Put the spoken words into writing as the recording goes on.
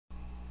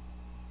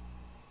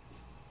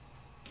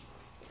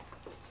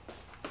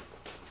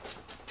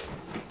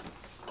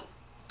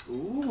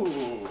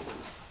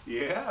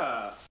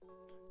Yeah.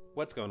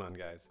 What's going on,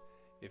 guys?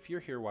 If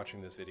you're here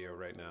watching this video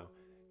right now,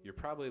 you're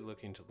probably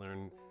looking to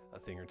learn a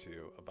thing or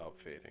two about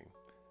fading,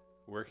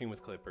 working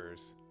with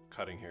clippers,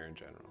 cutting hair in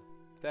general.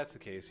 If that's the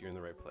case, you're in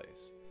the right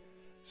place.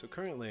 So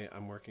currently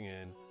I'm working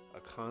in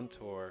a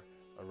contour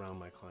around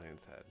my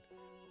client's head,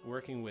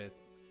 working with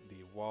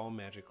the wall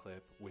magic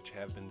clip, which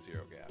have been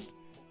zero gapped.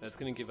 That's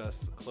going to give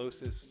us the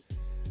closest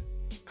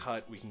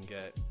cut we can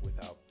get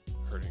without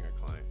hurting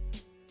our client.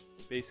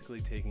 Basically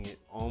taking it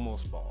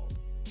almost bald,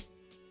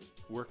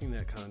 working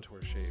that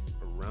contour shape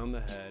around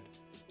the head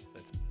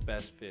that's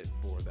best fit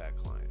for that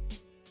client.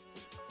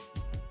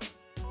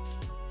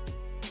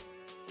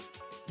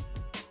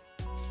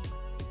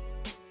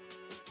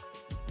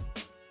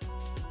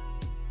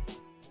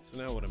 So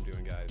now what I'm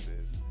doing, guys,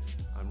 is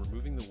I'm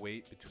removing the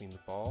weight between the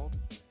bald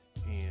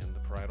and the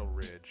parietal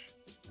ridge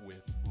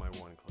with my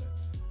one clip.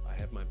 I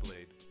have my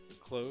blade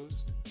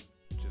closed,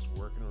 just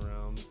working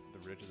around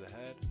the ridge of the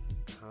head,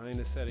 kind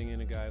of setting in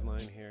a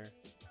guideline here,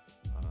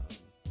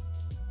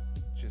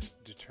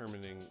 just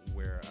determining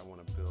where I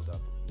want to build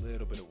up a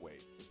little bit of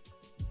weight.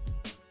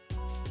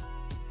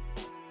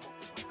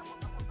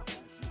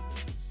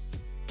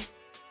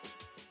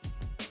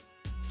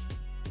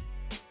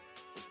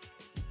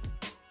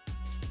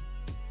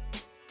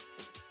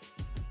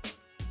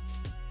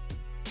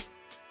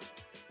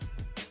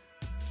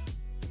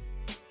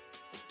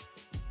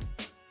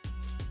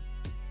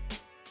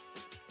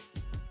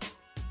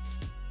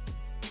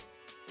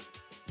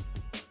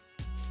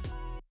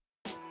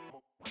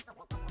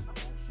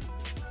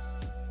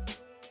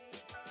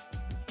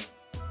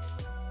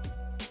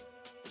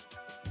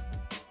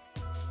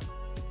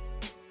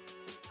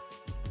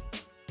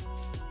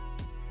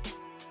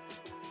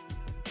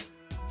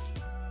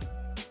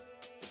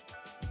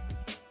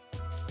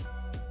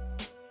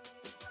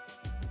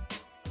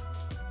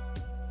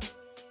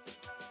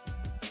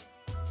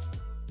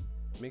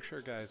 Make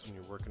sure, guys, when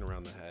you're working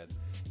around the head,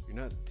 you're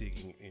not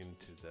digging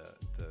into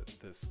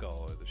the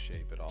skull or the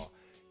shape at all.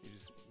 You're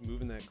just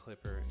moving that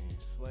clipper and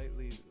you're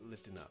slightly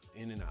lifting up,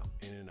 in and out,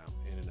 in and out,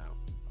 in and out,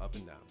 up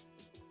and down.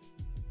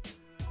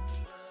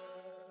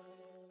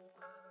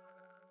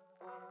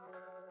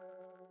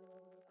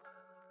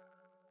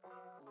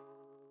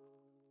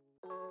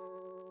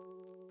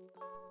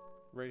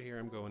 Right here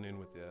I'm going in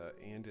with the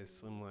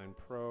Andis Slimline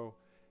Pro,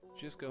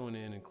 just going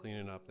in and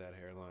cleaning up that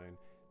hairline,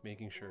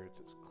 making sure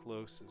it's as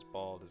close as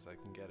bald as I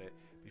can get it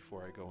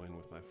before I go in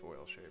with my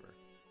foil shaver.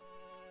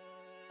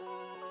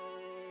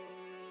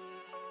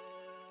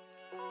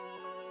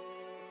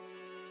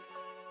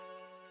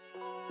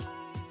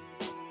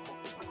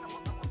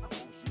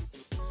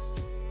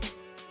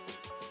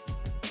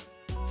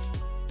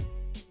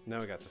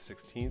 Now I got the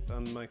 16th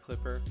on my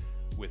clipper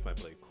with my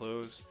blade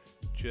closed,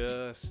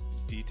 just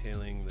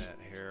detailing that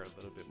hair a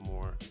little bit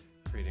more,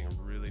 creating a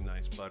really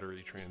nice buttery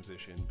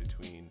transition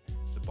between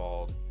the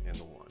bald and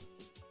the one.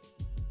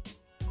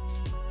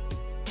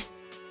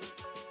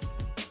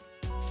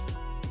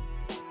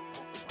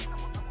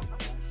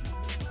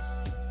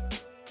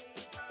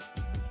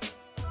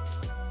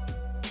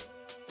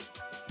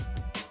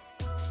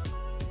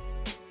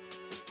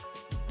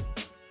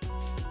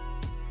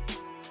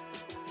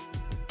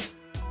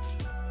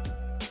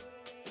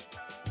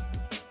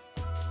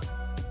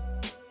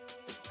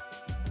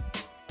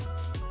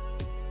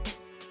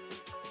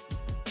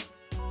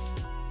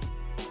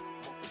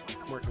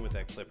 Working with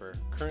that clipper.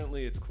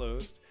 Currently it's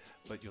closed,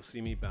 but you'll see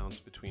me bounce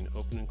between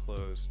open and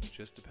closed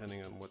just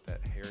depending on what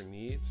that hair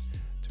needs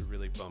to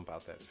really bump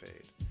out that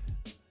fade.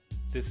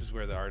 This is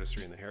where the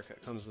artistry in the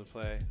haircut comes into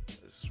play.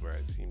 This is where I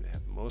seem to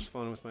have the most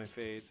fun with my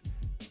fades,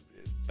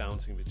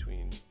 bouncing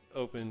between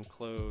open,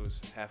 close,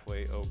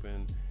 halfway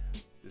open.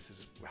 This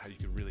is how you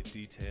can really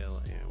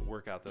detail and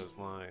work out those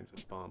lines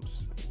and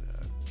bumps,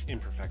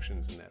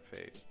 imperfections in that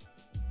fade.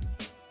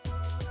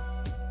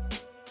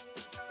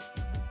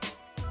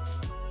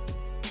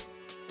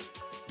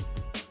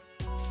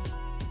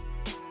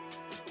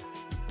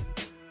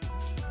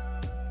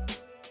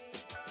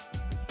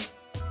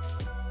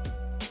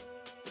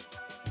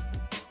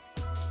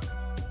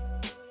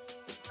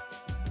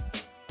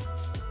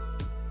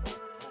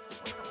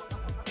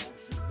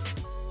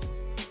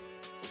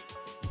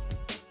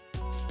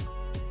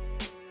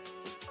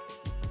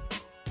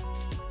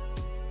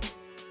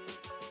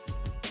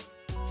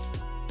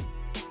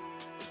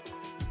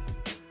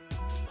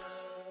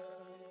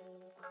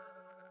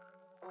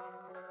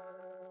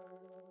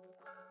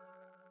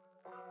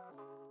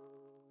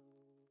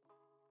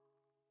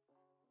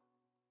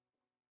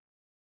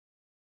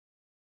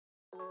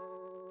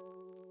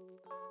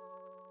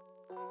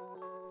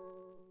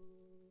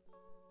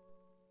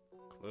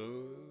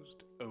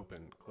 Closed,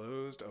 open,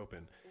 closed,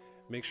 open.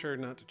 Make sure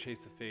not to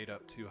chase the fade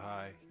up too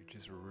high. You're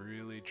just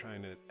really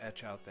trying to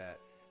etch out that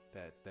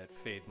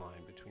fade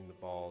line between the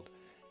bald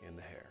and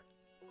the hair.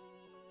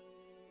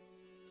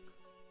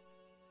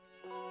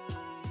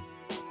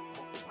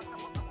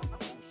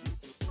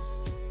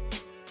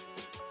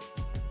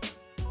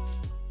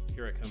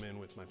 Here I come in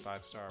with my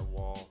 5-star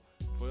wall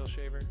foil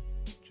shaver,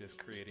 just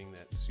creating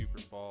that super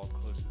bald,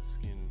 close to the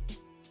skin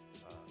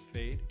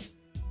Skinfade.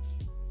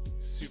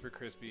 Super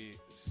crispy,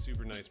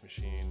 super nice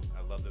machine.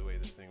 I love the way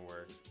this thing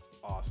works. It's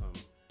awesome.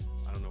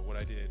 I don't know what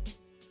I did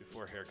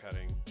before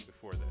haircutting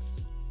before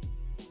this.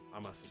 I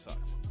must have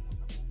sucked.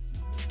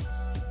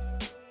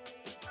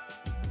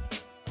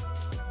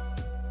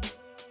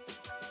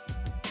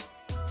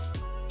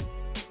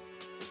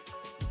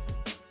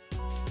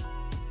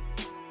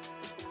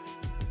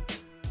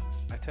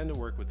 I tend to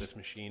work with this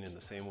machine in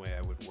the same way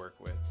I would work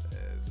with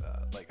as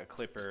like a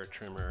clipper,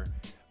 trimmer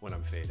when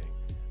I'm fading.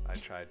 I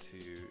try to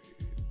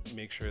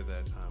make sure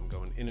that I'm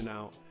going in and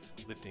out,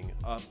 lifting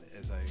up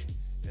as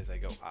I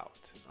go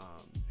out.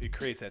 It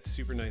creates that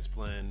super nice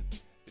blend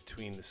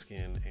between the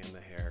skin and the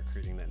hair,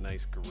 creating that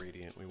nice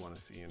gradient we want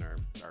to see in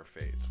our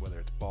fades, whether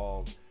it's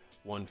bald,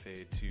 one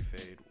fade, two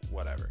fade,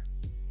 whatever.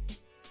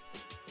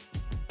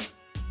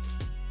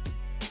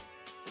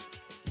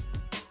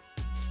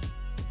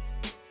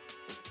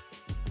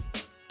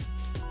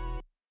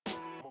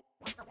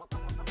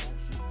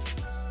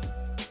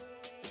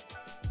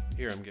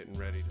 Here I'm getting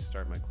ready to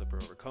start my clipper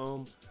over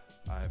comb.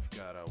 I've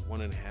got a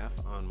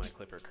 1.5 on my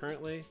clipper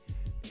currently.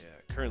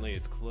 Currently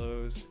it's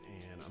closed,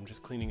 and I'm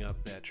just cleaning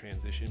up that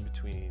transition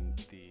between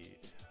the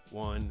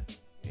 1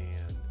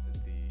 and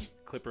the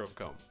clipper over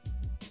comb.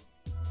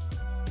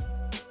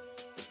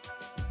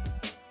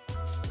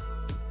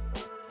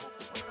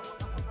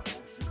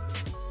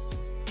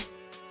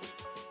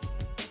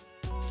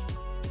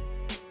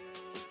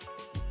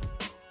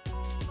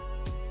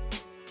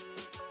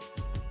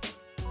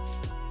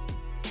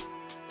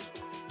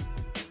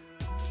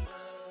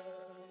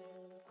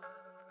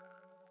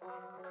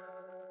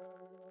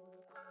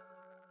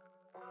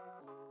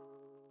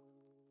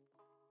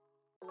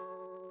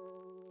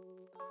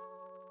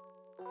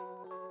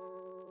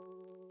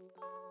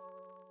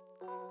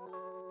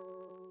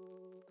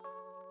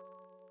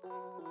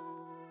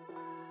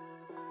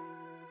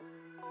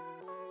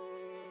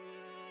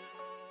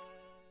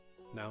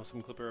 Now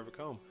some clipper over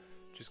comb.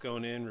 Just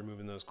going in,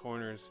 removing those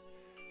corners,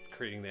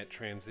 creating that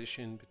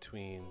transition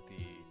between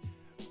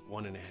the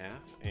 1.5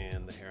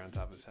 and the hair on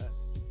top of his head.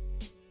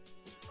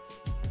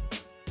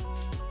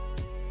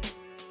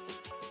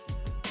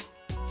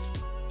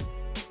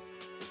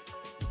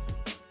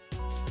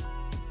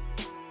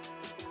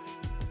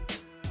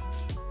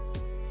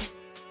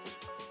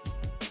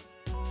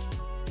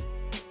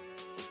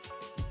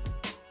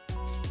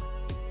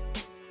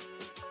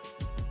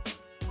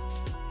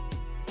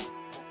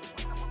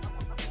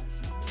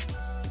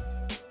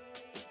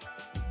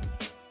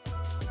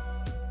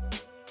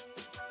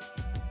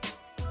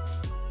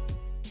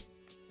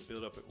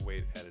 Build up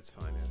weight at its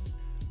finest.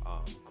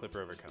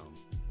 Clipper over comb,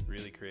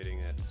 really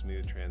creating that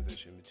smooth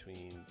transition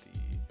between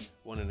the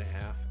 1.5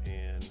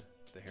 and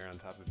the hair on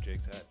top of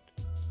Jake's head.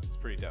 It's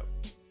pretty dope.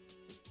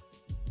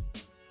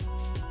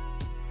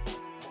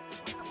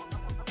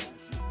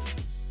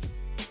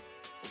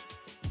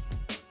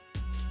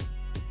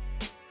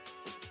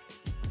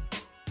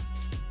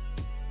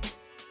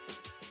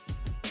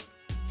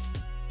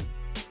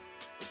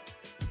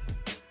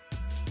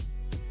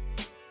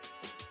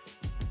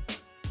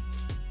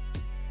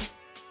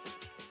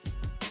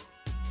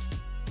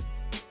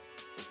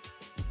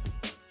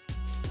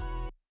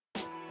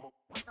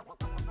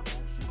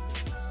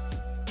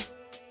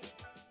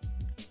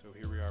 So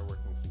here we are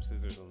working some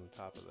scissors on the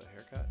top of the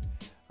haircut.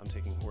 I'm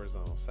taking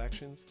horizontal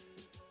sections,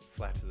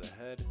 flat to the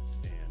head,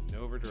 and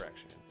no over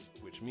direction,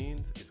 which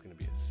means it's going to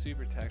be a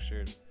super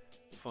textured,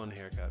 fun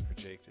haircut for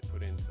Jake to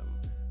put in some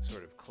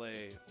sort of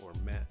clay or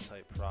matte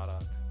type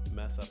product,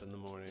 mess up in the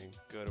morning,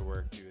 go to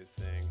work, do his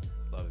thing,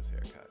 love his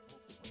haircut.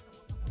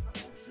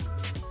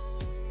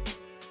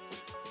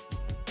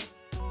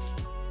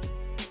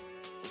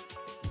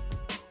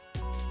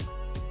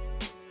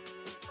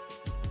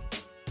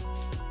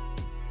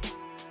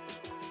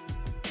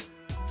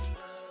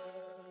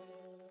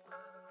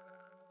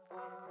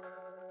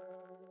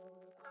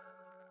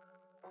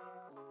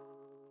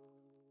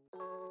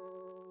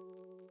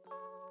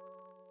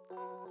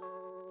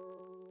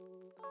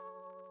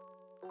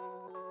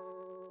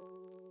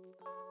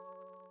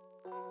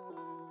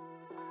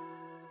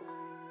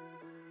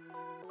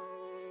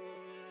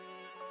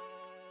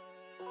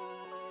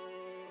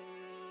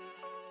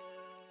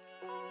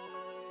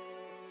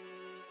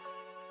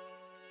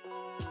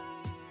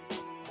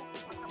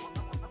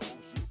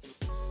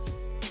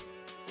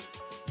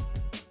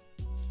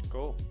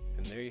 Cool,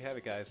 and there you have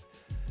it, guys.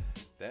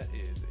 That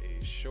is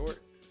a short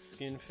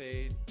skin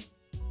fade,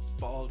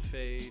 bald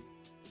fade,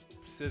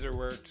 scissor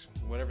worked,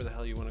 whatever the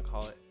hell you want to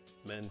call it,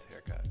 men's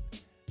haircut.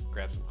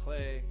 Grab some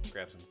clay,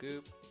 grab some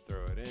goop,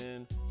 throw it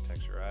in,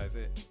 texturize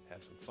it,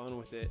 have some fun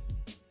with it.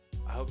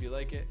 I hope you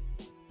like it.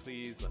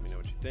 Please let me know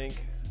what you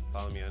think.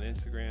 Follow me on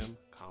Instagram,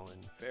 Colin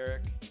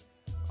Farrick.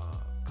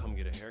 Come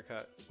get a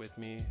haircut with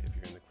me if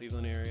you're in the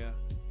Cleveland area.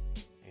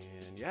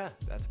 And yeah,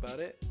 that's about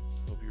it.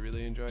 Hope you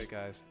really enjoy it,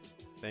 guys.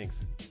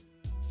 Thanks.